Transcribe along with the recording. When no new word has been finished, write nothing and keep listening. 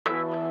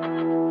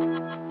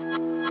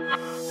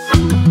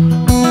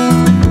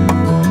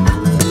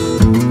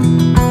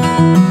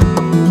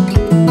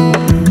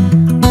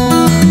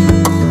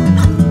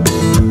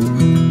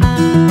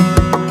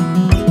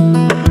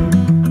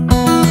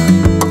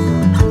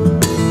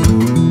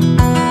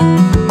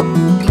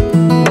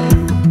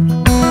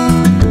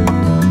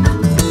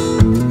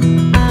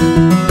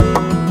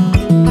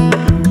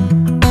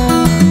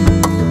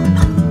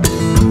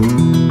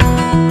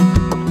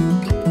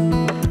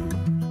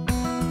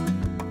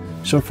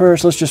So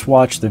first, let's just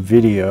watch the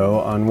video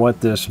on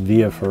what this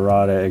Via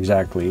Ferrata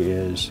exactly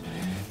is.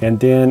 And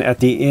then at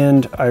the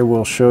end, I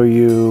will show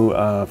you,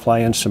 fly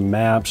in some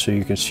maps so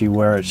you can see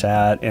where it's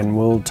at, and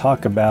we'll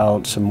talk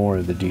about some more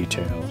of the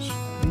details.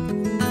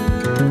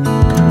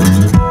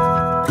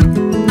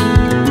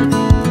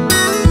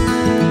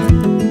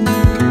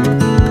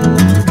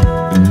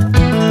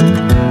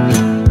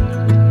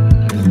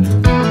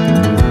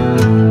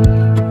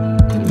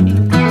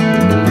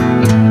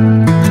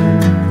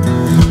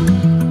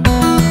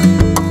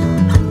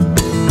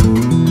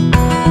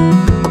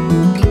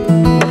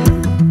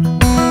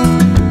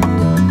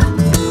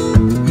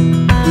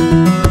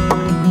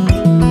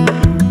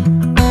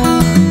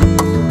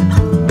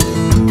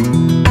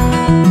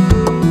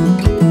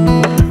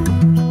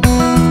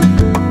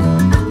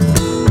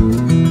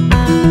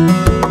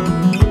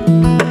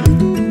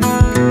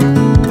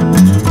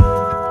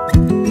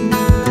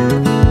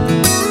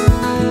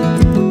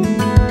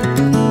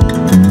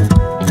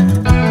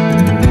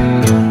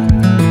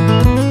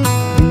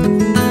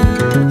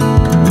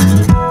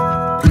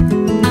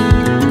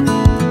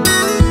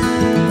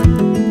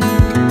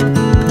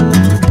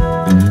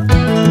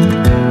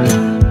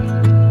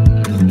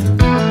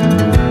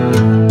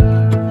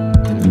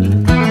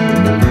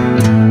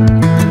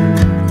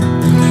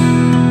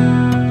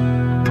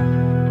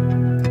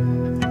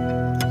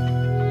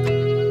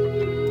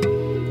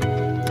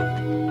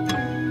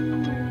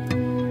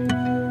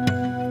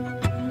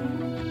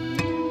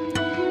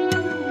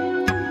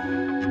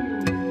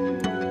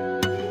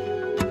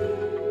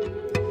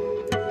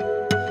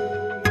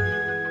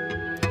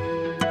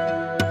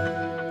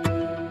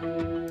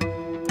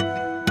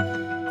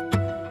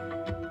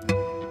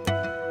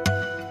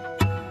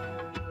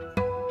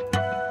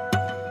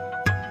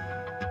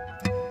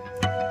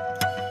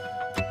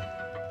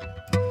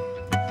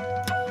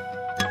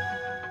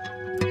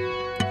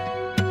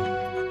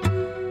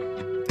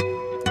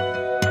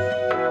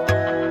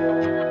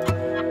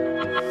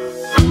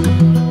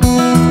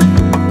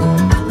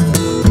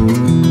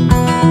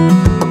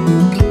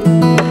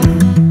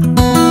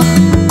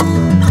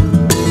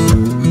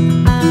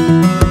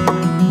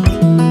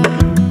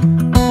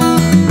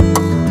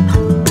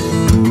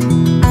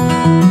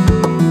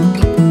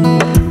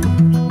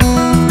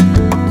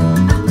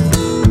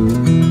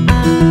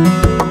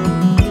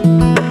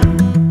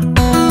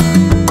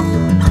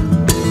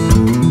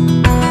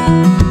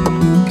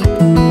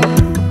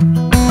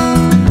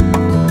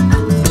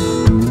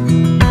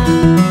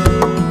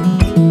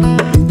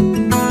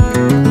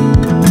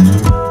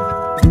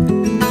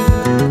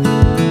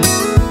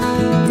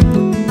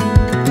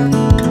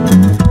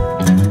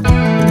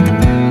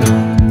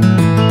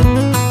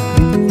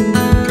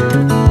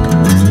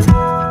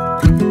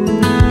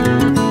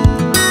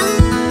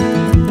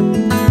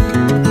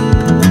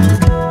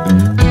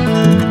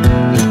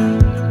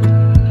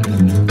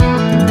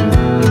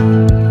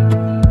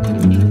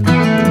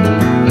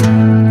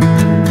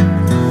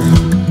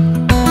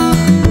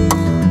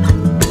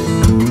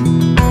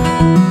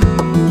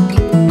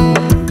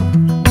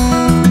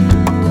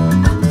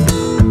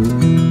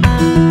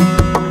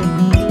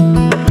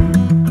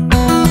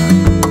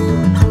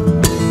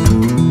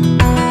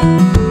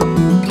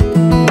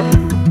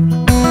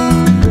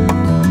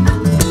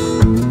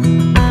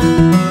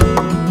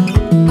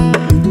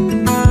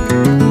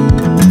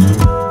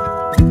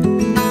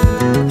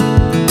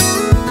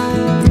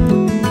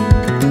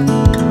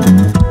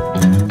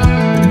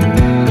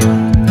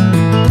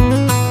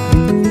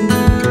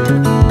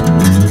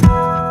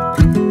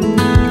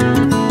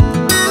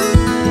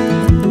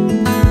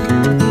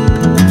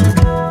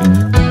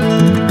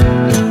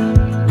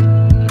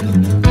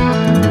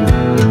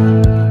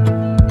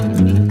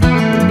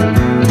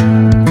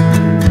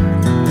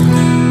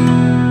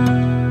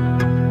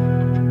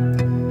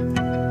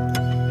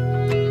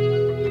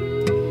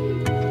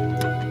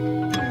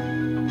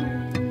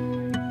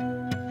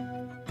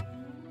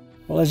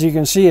 Well, as you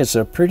can see, it's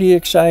a pretty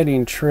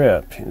exciting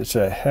trip. It's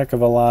a heck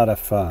of a lot of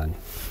fun.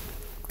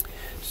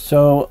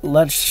 So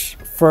let's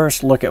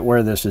first look at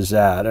where this is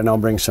at, and I'll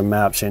bring some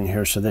maps in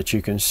here so that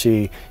you can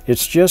see.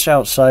 It's just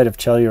outside of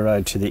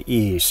Telluride to the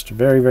east,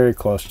 very, very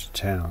close to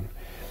town.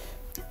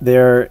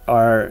 There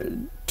are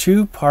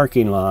two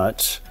parking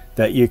lots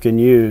that you can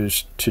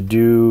use to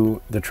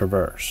do the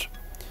traverse.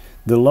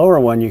 The lower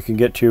one you can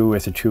get to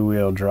with a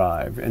two-wheel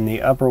drive, and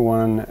the upper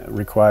one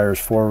requires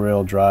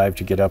four-wheel drive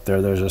to get up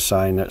there. There's a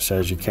sign that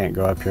says you can't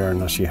go up here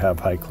unless you have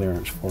high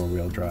clearance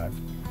four-wheel drive.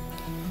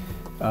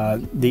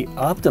 The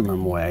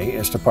optimum way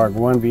is to park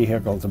one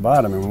vehicle at the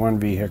bottom and one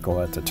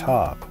vehicle at the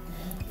top.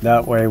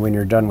 That way, when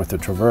you're done with the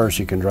traverse,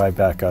 you can drive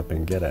back up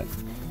and get it.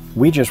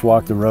 We just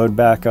walked the road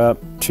back up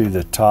to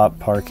the top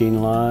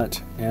parking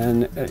lot,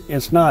 and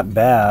it's not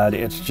bad,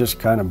 it's just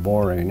kind of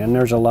boring. And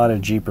there's a lot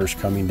of Jeepers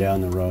coming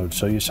down the road,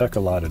 so you suck a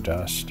lot of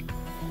dust.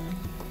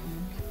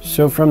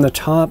 So from the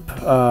top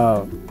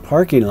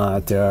parking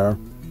lot there,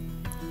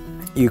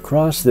 you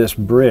cross this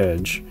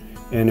bridge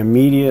and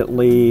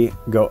immediately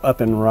go up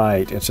and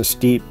right. It's a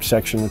steep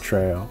section of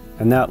trail,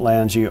 and that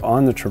lands you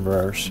on the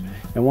traverse.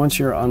 And once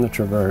you're on the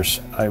traverse,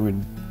 I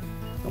would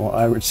Well,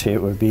 I would say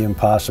it would be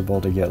impossible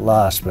to get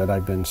lost, but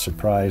I've been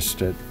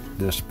surprised at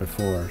this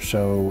before.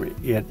 So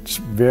it's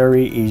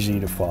very easy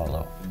to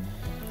follow.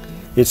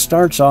 It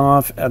starts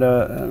off at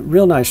a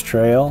real nice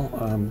trail,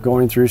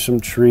 going through some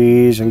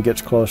trees and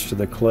gets close to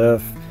the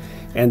cliff.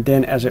 And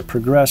then as it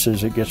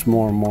progresses, it gets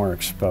more and more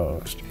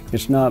exposed.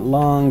 It's not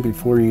long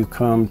before you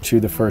come to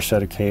the first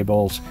set of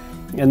cables,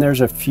 and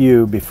there's a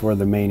few before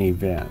the main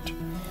event.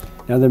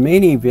 Now the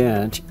main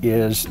event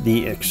is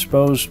the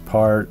exposed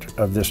part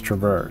of this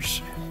traverse,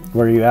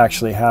 where you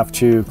actually have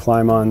to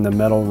climb on the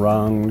metal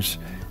rungs,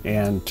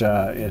 and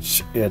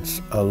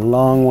it's a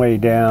long way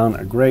down,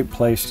 a great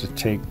place to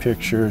take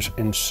pictures,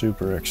 and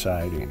super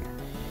exciting.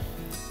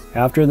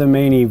 After the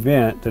main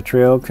event, the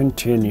trail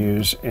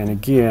continues, and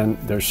again,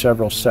 there's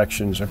several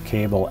sections of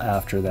cable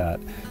after that.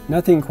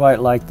 Nothing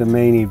quite like the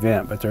main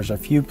event, but there's a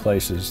few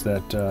places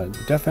that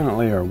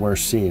definitely are worth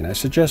seeing. I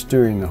suggest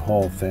doing the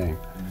whole thing.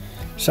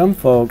 Some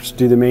folks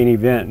do the main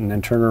event and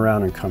then turn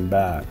around and come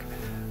back.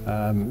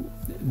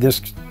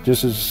 This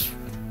is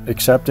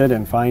accepted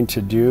and fine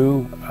to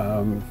do.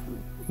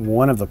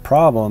 One of the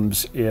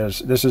problems is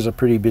this is a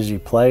pretty busy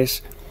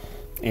place,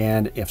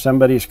 and if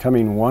somebody's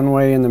coming one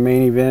way in the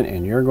main event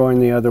and you're going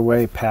the other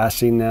way,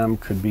 passing them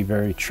could be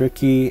very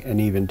tricky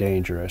and even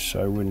dangerous,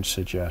 so I wouldn't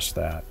suggest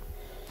that.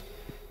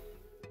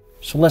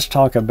 So let's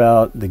talk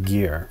about the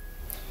gear.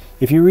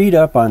 If you read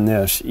up on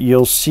this,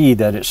 you'll see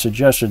that it's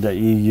suggested that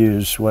you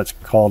use what's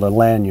called a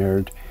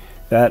lanyard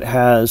that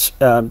has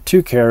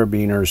 2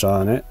 carabiners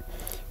on it.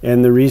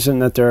 And the reason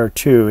that there are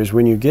 2 is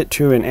when you get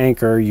to an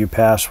anchor, you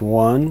pass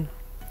one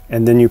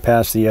and then you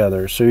pass the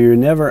other. So you're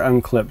never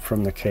unclipped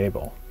from the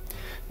cable.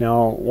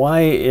 Now,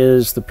 why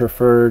is the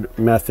preferred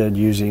method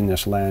using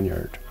this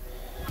lanyard?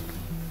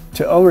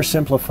 To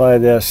oversimplify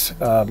this,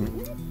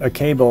 a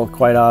cable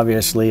quite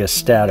obviously is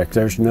static.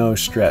 There's no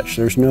stretch.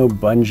 There's no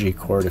bungee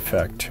cord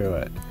effect to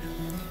it.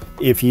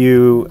 If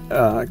you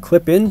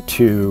clip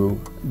into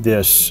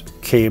this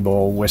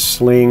cable with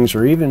slings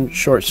or even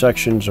short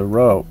sections of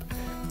rope,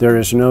 there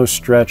is no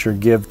stretch or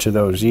give to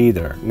those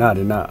either, not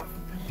enough.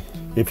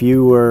 If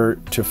you were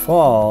to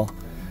fall,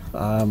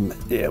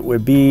 it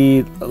would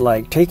be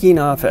like taking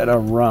off at a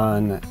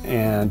run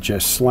and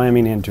just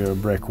slamming into a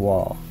brick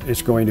wall.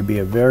 It's going to be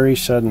a very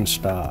sudden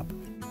stop.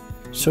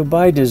 So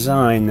by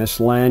design, this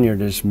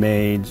lanyard is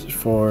made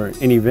for,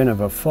 in event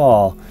of a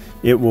fall,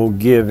 it will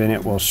give and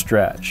it will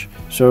stretch.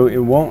 So it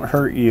won't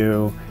hurt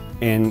you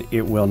and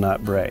it will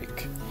not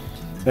break.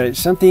 But it's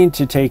something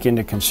to take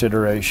into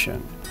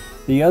consideration.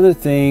 The other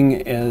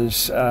thing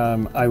is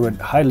I would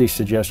highly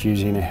suggest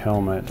using a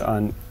helmet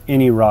on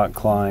any rock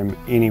climb,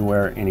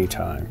 anywhere,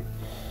 anytime.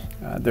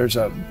 There's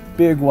a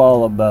big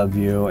wall above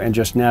you and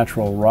just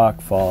natural rock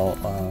fall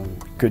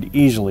could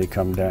easily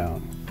come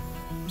down.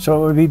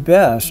 So it would be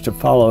best to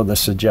follow the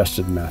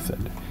suggested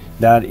method.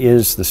 That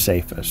is the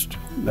safest.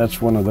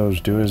 That's one of those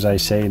do as I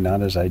say,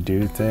 not as I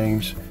do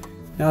things.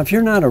 Now, if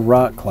you're not a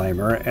rock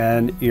climber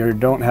and you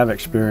don't have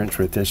experience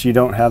with this, you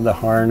don't have the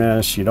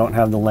harness, you don't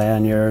have the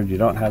lanyard, you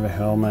don't have a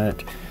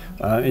helmet,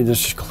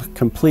 this is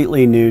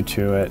completely new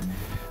to it,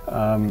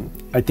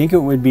 I think it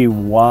would be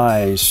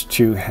wise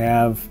to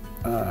have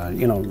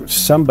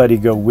somebody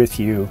go with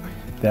you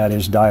that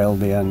is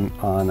dialed in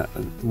on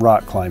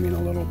rock climbing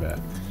a little bit.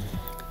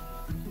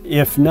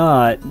 If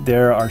not,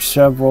 there are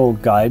several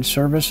guide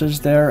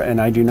services there, and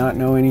I do not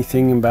know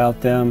anything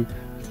about them,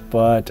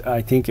 but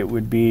I think it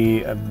would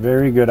be a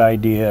very good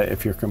idea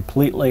if you're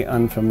completely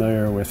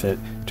unfamiliar with it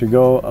to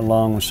go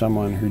along with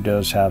someone who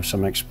does have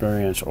some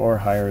experience, or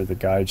hire the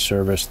guide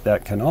service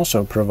that can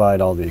also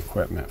provide all the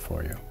equipment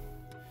for you.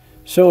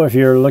 So if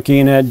you're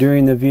looking at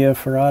doing the Via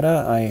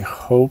Ferrata, I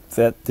hope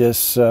that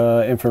this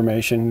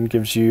information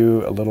gives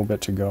you a little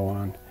bit to go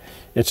on.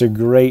 It's a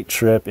great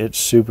trip, it's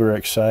super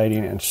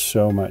exciting and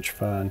so much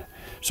fun.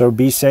 So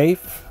be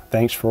safe,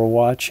 thanks for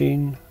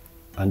watching,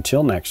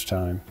 until next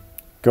time.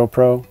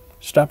 GoPro,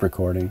 stop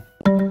recording.